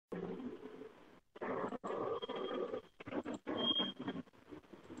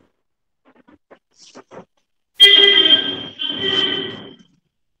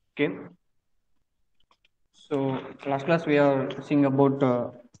Okay. So last class we are seeing about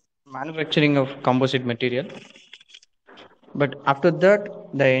manufacturing of composite material. But after that,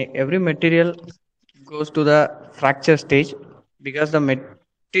 the every material goes to the fracture stage because the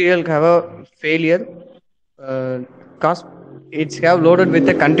material have a failure. Cause it's have loaded with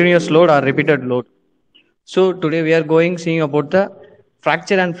a continuous load or repeated load. So today we are going seeing about the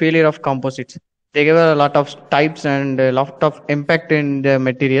fracture and failure of composites. They give a lot of types and a lot of impact in the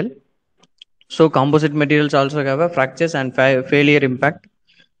material. So composite materials also have a fractures and failure impact.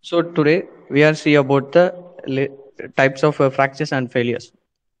 So today we are see about the types of fractures and failures.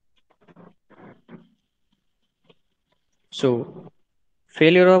 So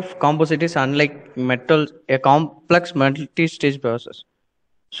failure of composite is unlike metal, a complex multi-stage process.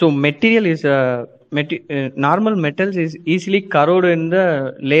 So material is normal metals is easily corroded in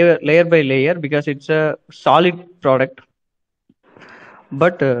the layer by layer because it's a solid product.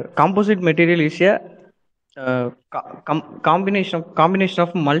 But composite material is a combination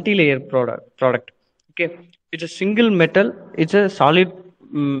of multi-layer product. Okay, it's a single metal. It's a solid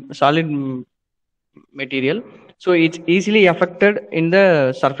material. So it's easily affected in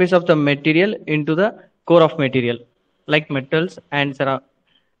the surface of the material into the core of material, like metals and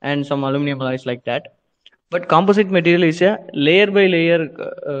some aluminum alloys like that. But composite material is a layer by layer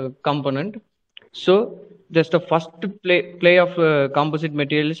component. So just the first play of composite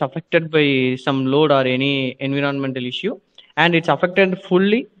material is affected by some load or any environmental issue, and it's affected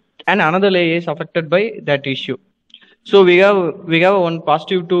fully, and another layer is affected by that issue. So we have one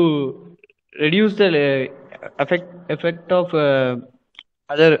positive to reduce the effect of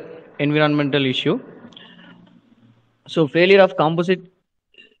other environmental issue. So failure of composite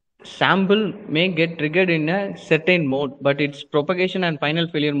sample may get triggered in a certain mode, but its propagation and final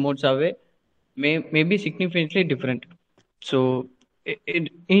failure modes may be significantly different. So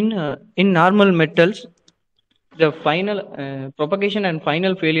in normal metals, the final propagation and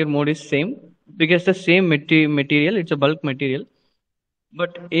final failure mode is same because the same material, it's a bulk material.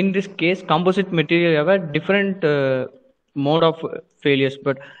 But in this case, composite material have a different mode of failures.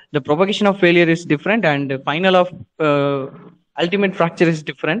 But the propagation of failure is different, and the final of ultimate fracture is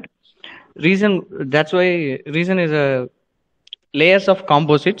different. Reason is layers of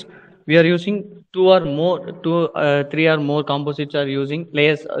composites. We are using three or more composites are using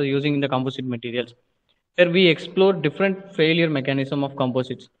layers are using in the composite materials. Here we explore different failure mechanism of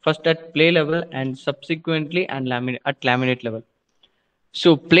composites. First at play level and subsequently and at laminate level.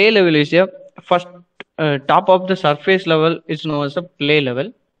 So play level is a first top of the surface level is known as a play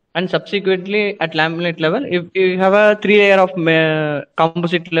level, and subsequently at laminate level, if you have a three layer of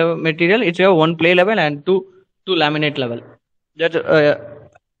composite level material, it's a one play level and two laminate level. That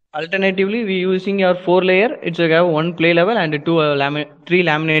alternatively we using your four layer, it's a one play level and three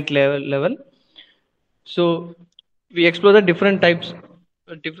laminate level. So we explore the different types,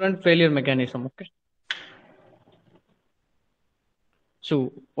 different failure mechanism. Okay.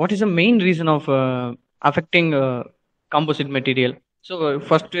 So, what is the main reason of affecting composite material? So,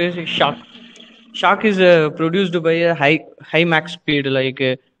 first is shock. Shock is produced by a high max speed. Like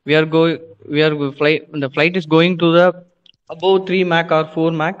we are flight. The flight is going to the above 3 Mach or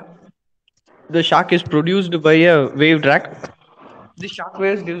 4 Mach. The shock is produced by a wave drag. The shock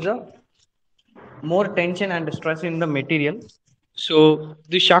waves gives a more tension and stress in the material. So,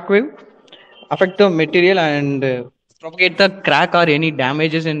 the shock wave affect the material and propagate the crack or any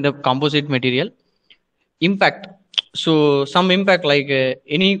damages in the composite material. Impact. So some impact like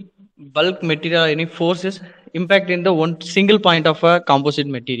any bulk material, any forces impact in the one single point of a composite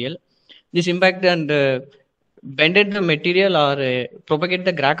material. This impact and bended the material or propagate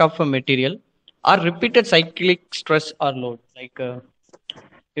the crack of a material or repeated cyclic stress or load. Like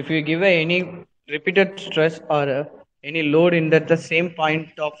if you give any repeated stress or any load in the same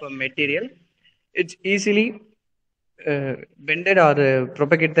point of a material, it's easily bended or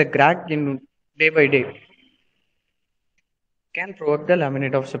propagate the crack in day by day. Can provoke the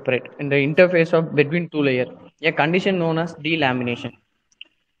laminate of separate in the interface of between two layer, a condition known as delamination.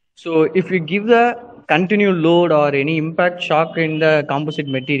 So if you give the continued load or any impact shock in the composite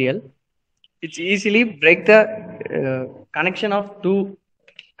material, it's easily break the connection of two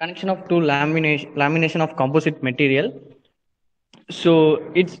lamination of composite material. So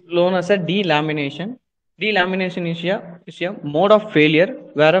it's known as a delamination. Delamination is a mode of failure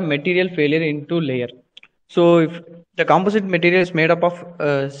where a material failure into layer. So if the composite material is made up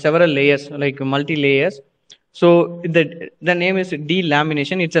of several layers, like multi layers, so the name is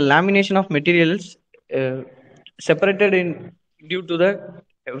delamination. It's a lamination of materials separated in due to the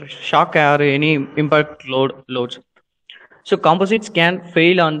shock or any impact loads. So composites can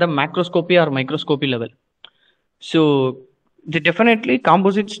fail on the macroscopy or microscopy level. So they definitely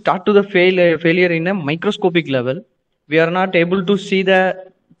composites start to the failure in a microscopic level. We are not able to see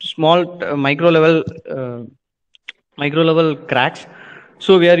the small uh, micro level cracks.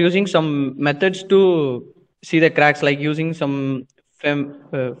 So we are using some methods to see the cracks, like using some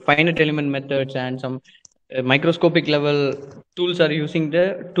finite element methods, and some microscopic level tools are using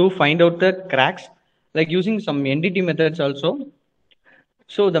the to find out the cracks, like using some NDT methods also.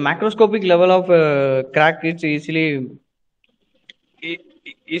 So the macroscopic level of crack is easily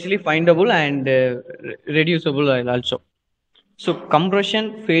findable and reducible also. So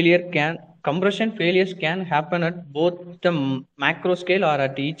compression failures can happen at both the macro scale or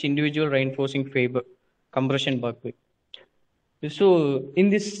at each individual reinforcing fiber compression bucket. So in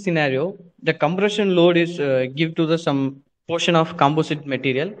this scenario, the compression load is give to the some portion of composite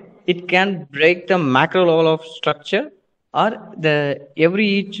material. It can break the macro level of structure or the every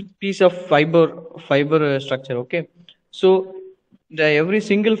each piece of fiber structure. Okay, so the every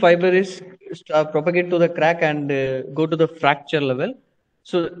single fiber is propagate to the crack and go to the fracture level.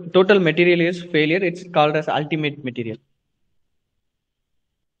 So total material is failure. It's called as ultimate material.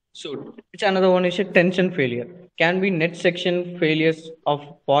 So it's another one is a tension failure. Can be net section failures of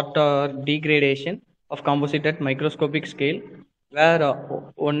part or degradation of composite at microscopic scale, where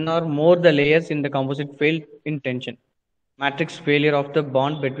one or more the layers in the composite fail in tension. Matrix failure of the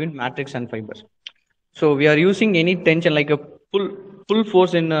bond between matrix and fibers. So we are using any tension like a pull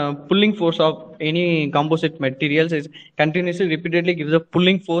force in pulling force of any composite materials is continuously repeatedly gives a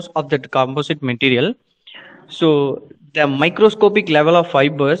pulling force of that composite material. So the microscopic level of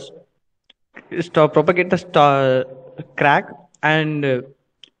fibers propagate the crack and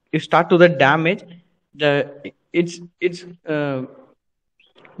you start to the damage. The it's the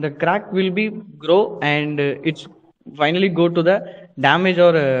crack will be grow and it's finally go to the damage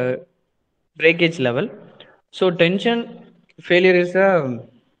or breakage level. So tension failure is a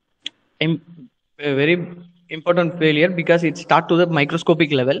very important failure because it start to the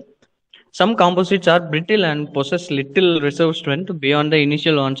microscopic level. Some composites are brittle and possess little reserve strength beyond the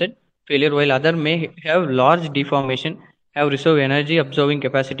initial onset failure, while other may have large deformation, have reserve energy absorbing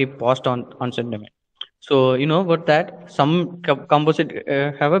capacity past onset damage. So you know about that. Some composite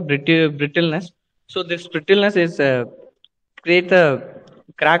have a brittleness. So this brittleness is create a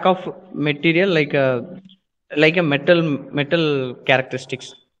crack of material like a metal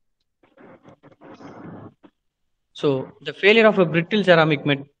characteristics. So the failure of a brittle ceramic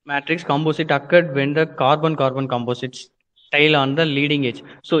matrix composite occurred when the carbon-carbon composites tile on the leading edge.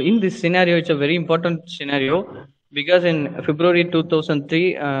 So in this scenario, it's a very important scenario because in February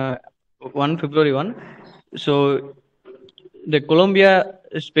 2003, 1 February 1, so the Columbia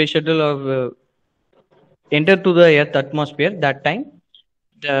space shuttle of entered to the Earth atmosphere that time.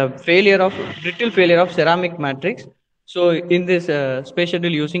 The brittle failure of ceramic matrix. So in this space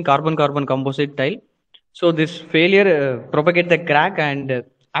shuttle using carbon-carbon composite tile, so this failure propagate the crack and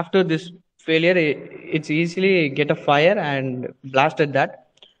after this failure, it's easily get a fire and blasted that.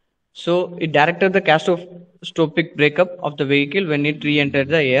 So it directed the catastrophic breakup of the vehicle when it re-entered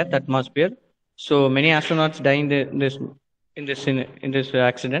the Earth atmosphere. So many astronauts die in this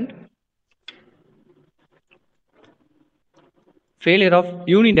accident. Failure of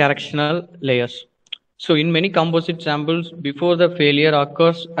unidirectional layers. So, in many composite samples, before the failure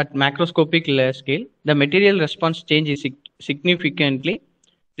occurs at macroscopic layer scale, the material response changes significantly.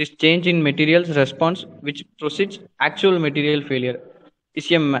 This change in materials response, which precedes actual material failure,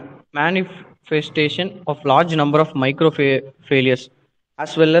 is a manifestation of large number of micro failures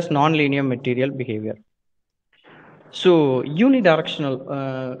as well as non-linear material behavior. So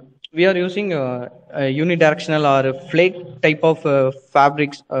unidirectional, we are using a unidirectional or a flake type of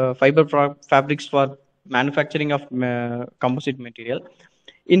fabrics for manufacturing of composite material.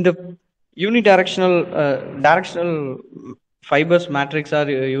 In the unidirectional directional fibers matrix are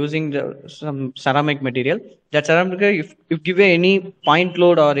using some ceramic material. That ceramic, if give any point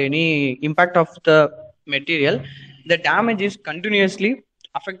load or any impact of the material, the damage is continuously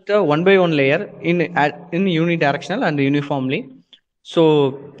affect the one by one layer in unidirectional and uniformly.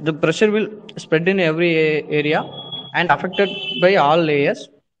 So the pressure will spread in every area and affected by all layers.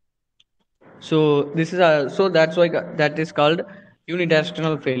 So this is so that's why that is called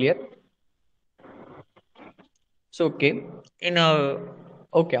unidirectional failure. So okay, in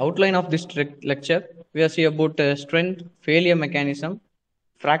outline of this lecture, we are see about strength, failure mechanism,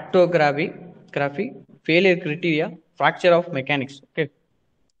 fractography, failure criteria, fracture of mechanics. Okay,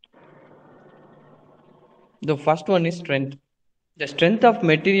 the first one is strength. The strength of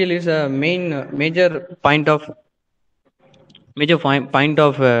material is a major point of point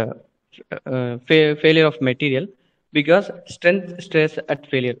of failure of material, because strength stress at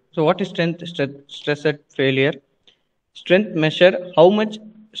failure. So what is stress at failure? Strength measure how much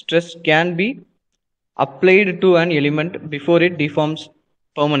stress can be applied to an element before it deforms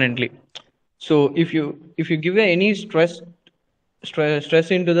permanently. So if you give any stress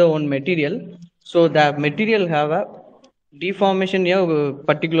into the one material, so the material have a deformation, yeah,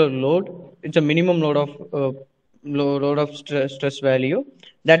 particular load. It's a minimum load of load of stress value.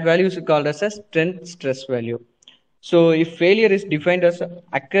 That value is called as a strength stress value. So if failure is defined as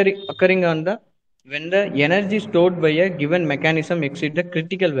occurring on the when the energy stored by a given mechanism exceed the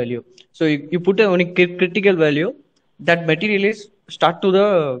critical value. So you put a only critical value, that material is start to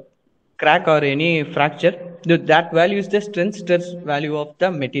the crack or any fracture. That value is the strength stress value of the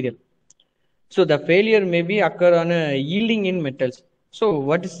material. So the failure may be occur on a yielding in metals. So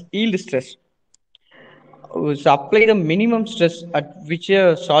what is yield stress? So apply the minimum stress at which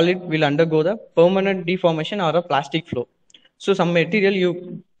a solid will undergo the permanent deformation or a plastic flow. So some material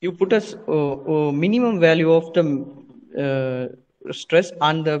you put a minimum value of the stress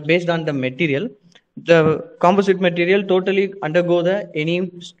on the based on the material. The composite material totally undergo the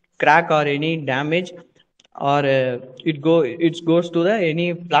any crack or any damage, or it goes to the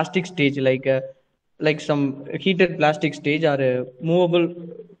any plastic stage, like some heated plastic stage or a movable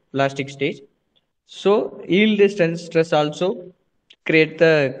plastic stage. So yield stress also create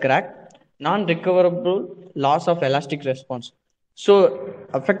the crack, non-recoverable loss of elastic response. So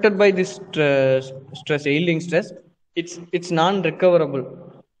affected by this yielding stress, it's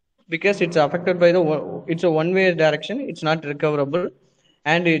non-recoverable, because it's affected by it's a one-way direction. It's not recoverable,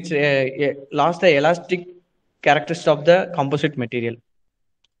 and it's lost the elastic characteristics of the composite material.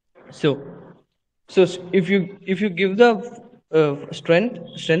 So if you give the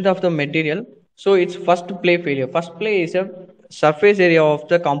strength of the material, so it's first play failure. First play is a surface area of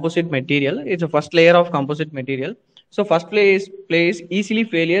the composite material. It's a first layer of composite material. So first play is easily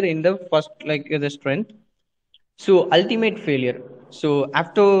failure in the first, like the strength. So ultimate failure, so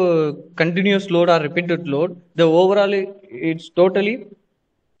after continuous load or repeated load, the overall it's totally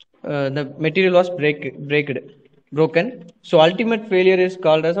the material was broken. So ultimate failure is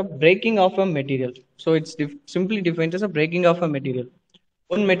called as a breaking of a material. So it's simply defined as a breaking of a material.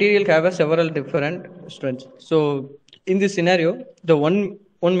 One material have a several different strengths. So in this scenario, the one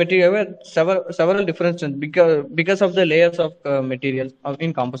material have a several different strengths, because of the layers of materials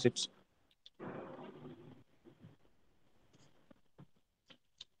in composites.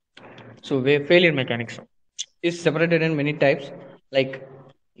 So failure mechanics is separated in many types, like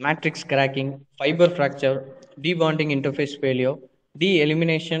matrix cracking, fiber fracture, debonding interface failure,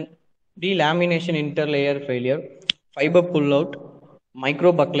 de-elimination, delamination interlayer failure, fiber pullout,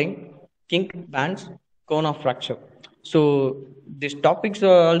 micro buckling, kink bands, cone of fracture. So these topics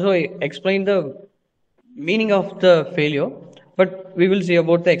also explain the meaning of the failure, but we will see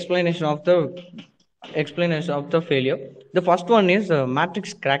about the explanation of the failure. The first one is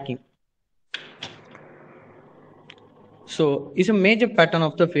matrix cracking. So, is a major pattern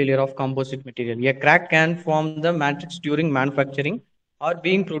of the failure of composite material. A crack can form the matrix during manufacturing or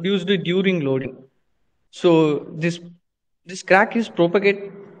being produced during loading. So, this crack is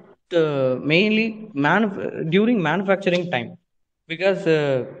propagated mainly during manufacturing time, because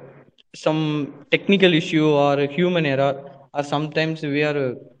some technical issue or a human error, or sometimes we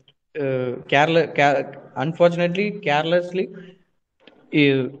are unfortunately carelessly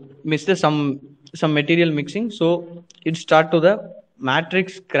miss the some material mixing, so it start to the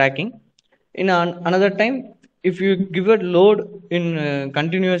matrix cracking. In another time, if you give a load in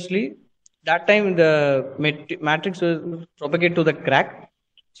continuously, that time the matrix will propagate to the crack.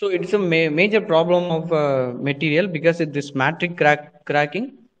 So it's a major problem of material, because this matrix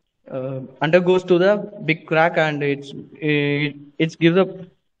cracking undergoes to the big crack, and it's gives up,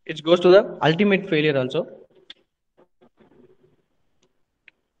 it goes to the ultimate failure also.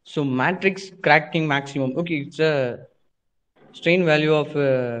 So matrix cracking maximum. Okay, it's a strain value of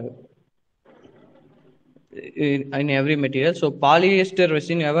in every material. So polyester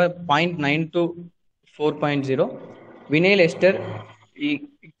resin have a 0.9 to 4.0. Vinyl ester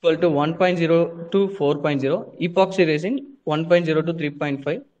equal to 1.0 to 4.0. Epoxy resin 1.0 to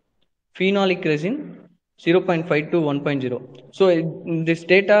 3.5. Phenolic resin 0.5 to 1.0. So this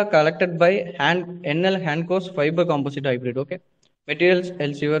data collected by NL Hanco's fiber composite hybrid. Okay, materials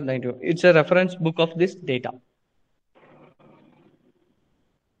Elsevier 90. It's a reference book of this data.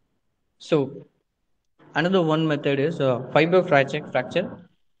 So another one method is fiber fracture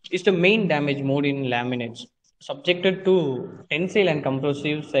is the main damage mode in laminates. subjected to tensile and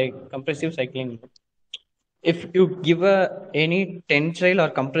compressive cycling. If you give any tensile or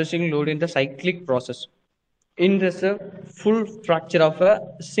compressing load in the cyclic process, in this full fracture of a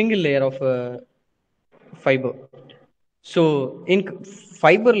single layer of fiber. So,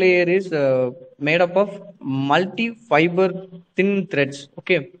 fiber layer is made up of multi-fiber thin threads.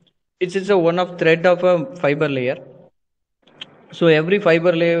 Okay, it is a one of thread of a fiber layer. So every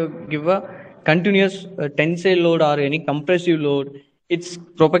fiber layer give a continuous tensile load or any compressive load. It's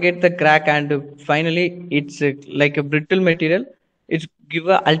propagate the crack and finally it's like a brittle material. It's give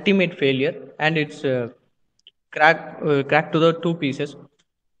a ultimate failure and it's crack to the two pieces.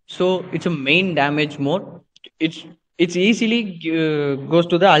 So it's a main damage mode. It's it's easily goes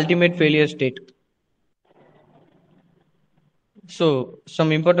to the ultimate failure state. So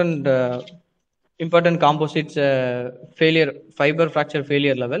some important composites failure fiber fracture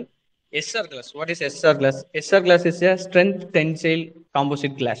failure level. SR glass. What is SR glass? SR glass is a strength tensile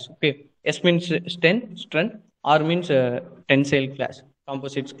composite glass. Okay. S means strength. R means tensile glass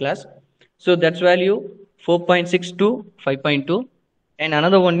composites glass. So that's value 4.6 to 5.2. And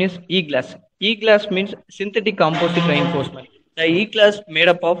another one is E glass. E glass means synthetic composite reinforcement. The E glass made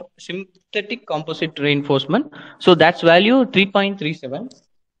up of synthetic composite reinforcement. So that's value 3.37.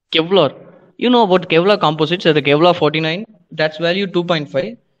 Kevlar. You know about Kevlar composites, the Kevlar 49, that's value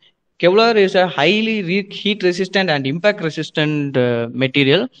 2.5. Kevlar is a highly heat resistant and impact resistant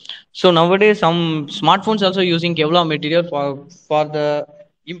material. So nowadays, some smartphones also using Kevlar material for the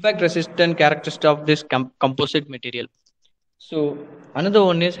impact resistant characteristic of this composite material. So another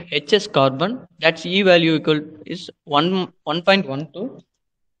one is HS carbon. That's E value equal is 1.12.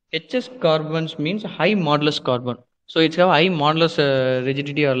 HS carbons means high modulus carbon. So it's have high modulus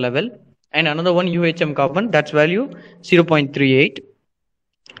rigidity or level. And another one UHM carbon, that's value 0.38.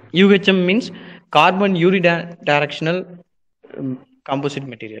 UHM means carbon unidirectional composite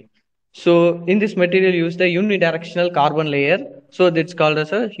material. So in this material use the unidirectional carbon layer. So that's called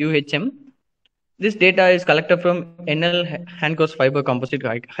as a UHM. This data is collected from NL Hancock's fiber composite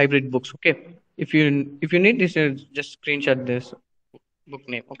hybrid books. Okay. If you need this, just screenshot this book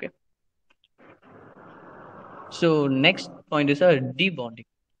name. Okay. So next point is a debonding.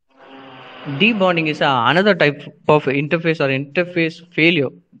 Debonding is another type of interface or interface failure,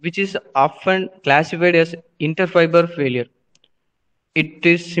 which is often classified as interfiber failure. It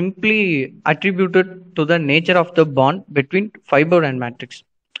is simply attributed to the nature of the bond between fiber and matrix.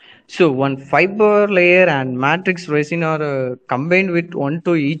 So one fiber layer and matrix resin are combined with one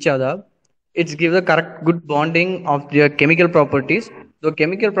to each other. It gives the correct good bonding of their chemical properties. The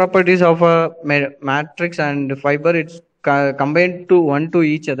chemical properties of a matrix and fiber it's combined to one to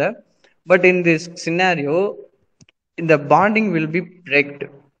each other. But in this scenario, the bonding will be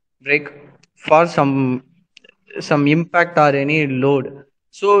break for some impact or any load.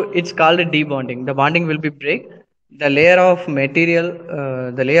 So it's called a debonding. The bonding will be break. The layer of material,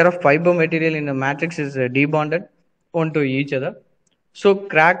 the layer of fiber material in the matrix is debonded onto each other. So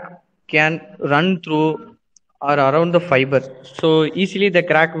crack can run through or around the fiber. So easily the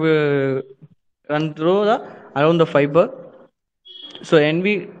crack will run through the around the fiber. So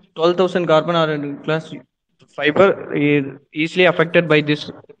NV 12,000 carbon or class fiber is easily affected by this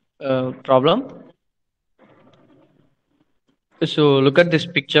problem. So look at this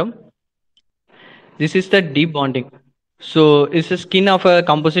picture. This is the debonding. So it's the skin of a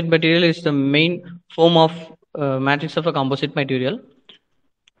composite material is the main form of matrix of a composite material.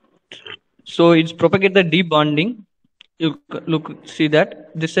 So it's propagate the debonding. You look see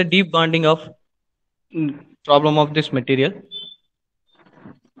that this is a debonding of problem of this material.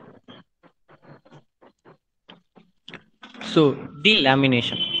 So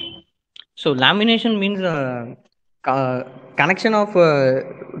delamination. So lamination means connection of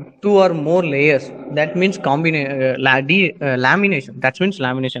two or more layers. That means lamination. That means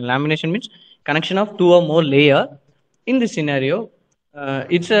lamination. Lamination means connection of two or more layer. In this scenario,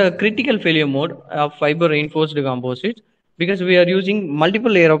 it's a critical failure mode of fiber reinforced composites because we are using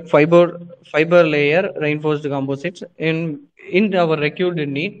multiple layer of fiber layer reinforced composites in our required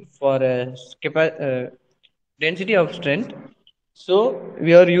need for density of strength. So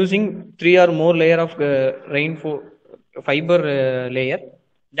we are using three or more layer of fiber layer.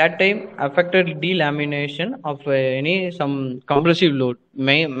 That time affected delamination of any some compressive load.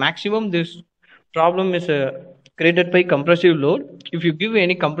 Maximum this problem is created by compressive load. If you give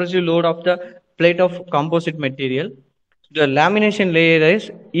any compressive load of the plate of composite material, the lamination layer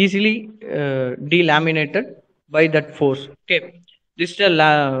is easily delaminated by that force. Okay, this is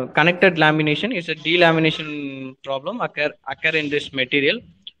a connected lamination is a delamination problem occur in this material.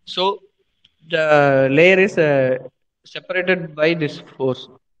 So the layer is separated by this force.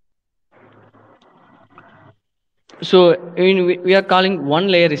 So we are calling one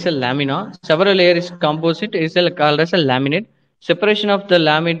layer is a lamina, several layer is composite is called as a laminate. Separation of the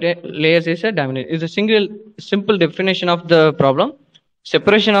laminate layers is a laminate. Is a single simple definition of the problem.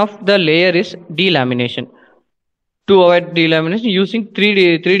 Separation of the layer is delamination. To avoid delamination, using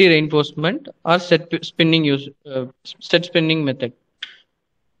 3D reinforcement or set spinning method.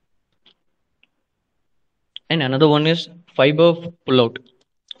 And another one is fiber pullout.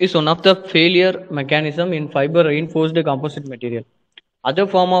 Is one of the failure mechanism in fiber reinforced composite material. Other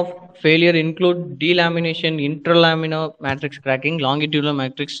form of failure include delamination, interlaminar matrix cracking, longitudinal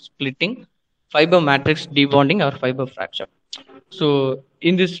matrix splitting, fiber matrix debonding, or fiber fracture. So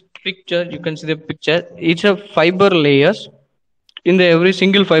in this picture, you can see the picture. It's a fiber layers. In the every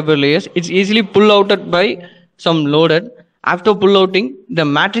single fiber layers, it's easily pull out by some loaded. After pull outing, the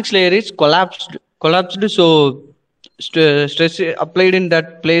matrix layer is collapsed. So stress applied in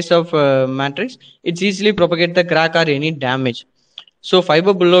that place of matrix, it's easily propagate the crack or any damage. So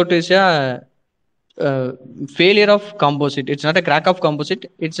fiber pull out is a failure of composite. It's not a crack of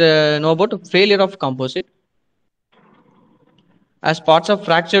composite. It's know about failure of composite. As parts of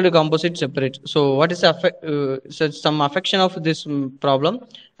fractured composite separate. So what is so some affection of this problem?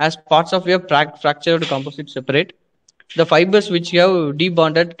 As parts of your fractured composite separate, the fibers which you have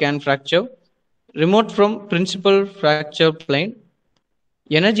debonded can fracture. Remote from principal fracture plane,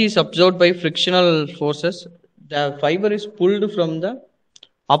 energy is absorbed by frictional forces. The fiber is pulled from the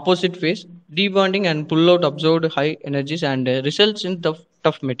opposite phase. Debonding and pull out absorbed high energies and results in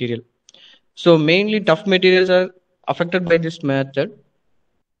tough material. So mainly tough materials are affected by this method.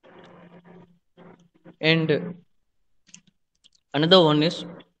 And another one is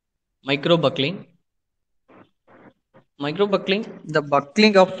micro buckling. Micro buckling, the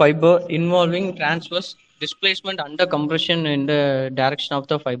buckling of fiber involving transverse displacement under compression in the direction of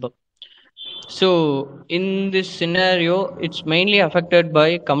the fiber. So in this scenario, it's mainly affected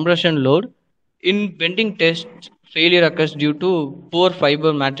by compression load. In bending tests, failure occurs due to poor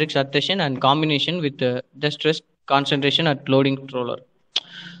fiber matrix adhesion and combination with the stress concentration at loading roller.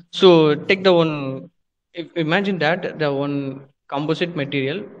 So take the one, imagine that the one composite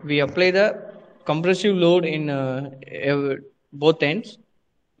material, we apply the compressive load in both ends,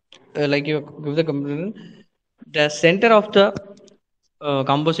 like you give the compression. The center of the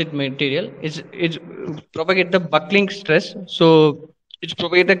composite material is propagate the buckling stress. So it's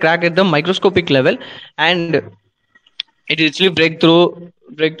propagate the crack at the microscopic level, and it actually break through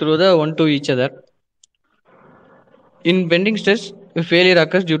the one to each other. In bending stress, failure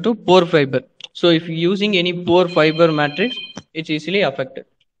occurs due to poor fiber. So if using any poor fiber matrix, it's easily affected.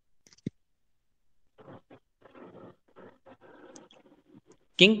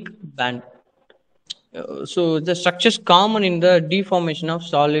 Kink band. So the structure is common in the deformation of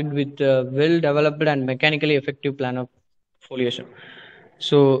solid with well developed and mechanically effective plan of foliation.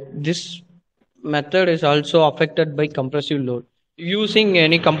 So this method is also affected by compressive load. Using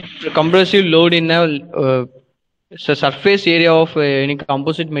any compressive load in a surface area of any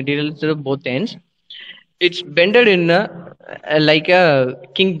composite materials to both ends, it's bended in like a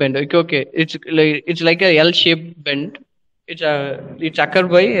king bend. Okay, it's like a L-shaped bend. It's occurred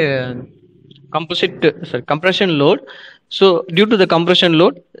by compression load. So due to the compression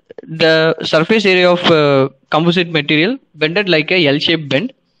load, the surface area of composite material bended like a L-shaped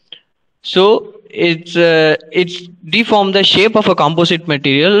bend. So it's deform the shape of a composite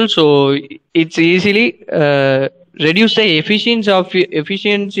material. So it's easily reduce the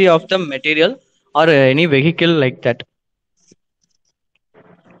efficiency of the material or any vehicle like that.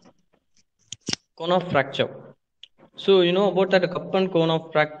 Cone of fracture. So you know about that cup and cone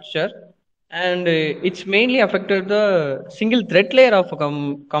of fracture, and it's mainly affected the single thread layer of a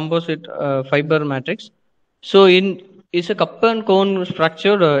composite fiber matrix. So in is a cup and cone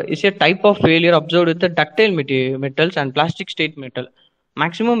fracture is a type of failure observed with the ductile metals and plastic state metal.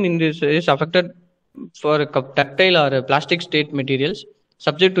 Maximum in this is affected for a ductile or a plastic state materials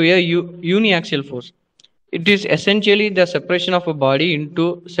subject to a uniaxial force. It is essentially the separation of a body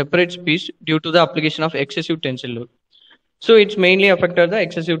into separate pieces due to the application of excessive tensile load. So it's mainly affected the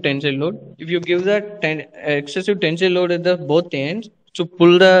excessive tensile load. If you give the excessive tensile load at the both ends to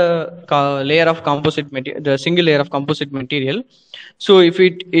pull the layer of composite material, the single layer of composite material. So if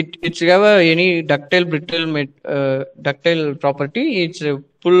it's have any ductile property, it's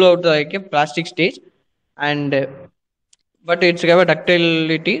pull out like a plastic stage, and but it's have a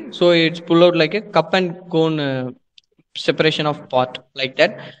ductility, so it's pull out like a cup and cone separation of part like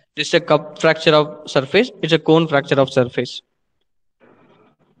that. This is a cup fracture of surface. It's a cone fracture of surface.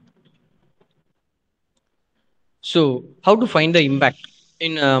 So, how to find the impact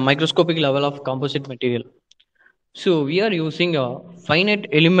in a microscopic level of composite material? So, we are using a finite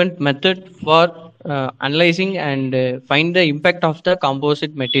element method for analyzing and find the impact of the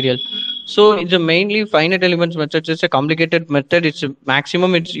composite material. So, it's a mainly finite elements method. It's a complicated method. It's a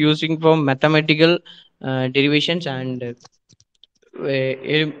maximum. It's using for mathematical derivations and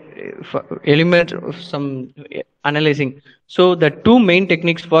element of some analyzing. So the two main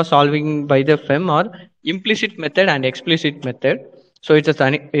techniques for solving by the FEM are implicit method and explicit method. So it's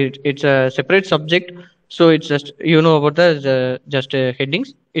a separate subject. So it's just about the just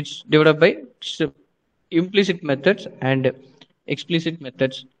headings. It's divided by implicit methods and explicit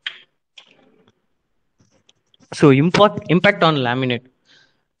methods. So impact on laminate.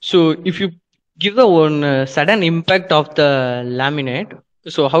 So if you give the one sudden impact of the laminate,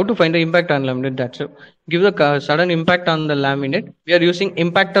 so how to find the impact on laminate? That's give the sudden impact on the laminate. We are using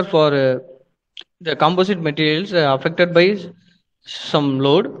impactor for the composite materials affected by some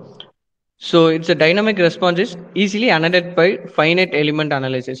load. So it's a dynamic response is easily analyzed by finite element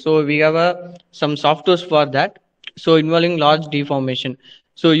analysis. So we have some softwares for that. So involving large deformation.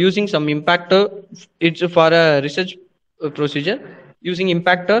 So using some impactor, it's for a research procedure using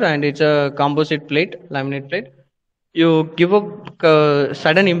impactor and it's a composite plate, laminate plate. You give a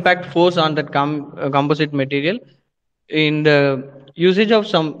sudden impact force on that composite material in the usage of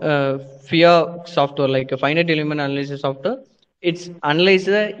some FIA software like a finite element analysis software. It's analyze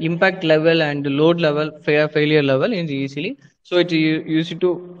the impact level and load level, failure level in easily. So it used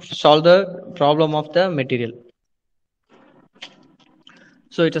to solve the problem of the material.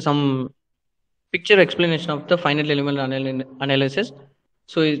 So it's some picture explanation of the finite element analysis.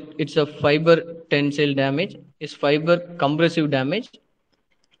 So it's a fiber tensile damage, is fiber compressive damage,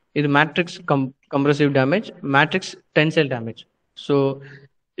 is matrix compressive damage, matrix tensile damage. So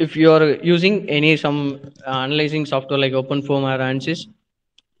if you are using any some analyzing software like OpenFOAM or ANSYS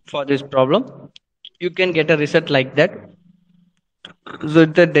for this problem, you can get a result like that. So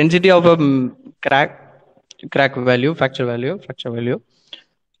the density of a crack value, fracture value.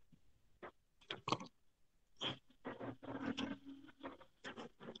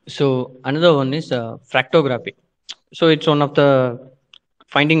 So another one is fractography. So it's one of the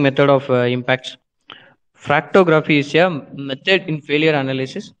finding method of impacts. Fractography is a method in failure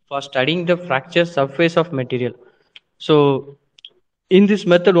analysis for studying the fracture surface of material. So in this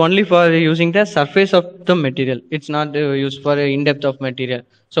method only for using the surface of the material. It's not used for in depth of material.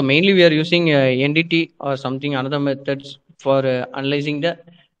 So mainly we are using NDT or something another methods for analyzing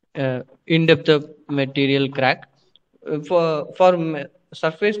the in depth of material crack. For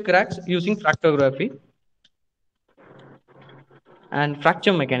surface cracks using fractography and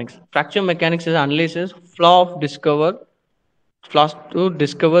fracture mechanics. Fracture mechanics is analysis flaw of discover flaws to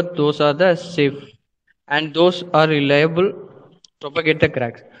discover those are the safe and those are reliable propagate the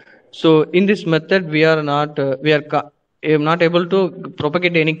cracks. So in this method we are not not able to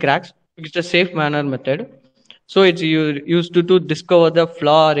propagate any cracks. It's a safe manner method. So it's used to discover the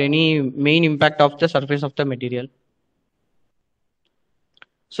flaw or any main impact of the surface of the material.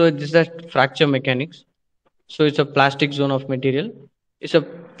 So this is the fracture mechanics. So it's a plastic zone of material. It's a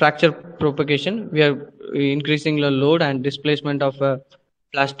fracture propagation. We are increasing the load and displacement of a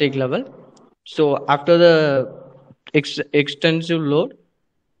plastic level. So after the extensive load,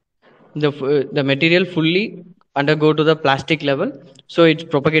 the material fully undergo to the plastic level. So it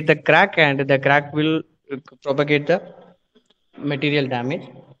propagate the crack and the crack will propagate the material damage.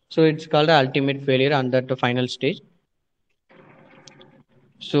 So it's called the ultimate failure on that final stage.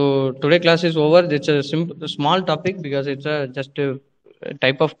 So today class is over. It's a small topic because it's a just a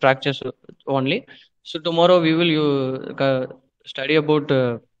type of fractures only. So tomorrow we will study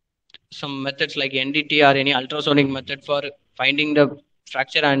about some methods like NDT or any ultrasonic method for finding the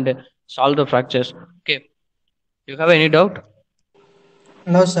fracture and solve the fractures. Okay. You have any doubt?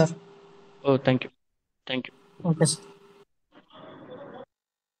 No, sir. Oh, thank you. Thank you. Okay, sir.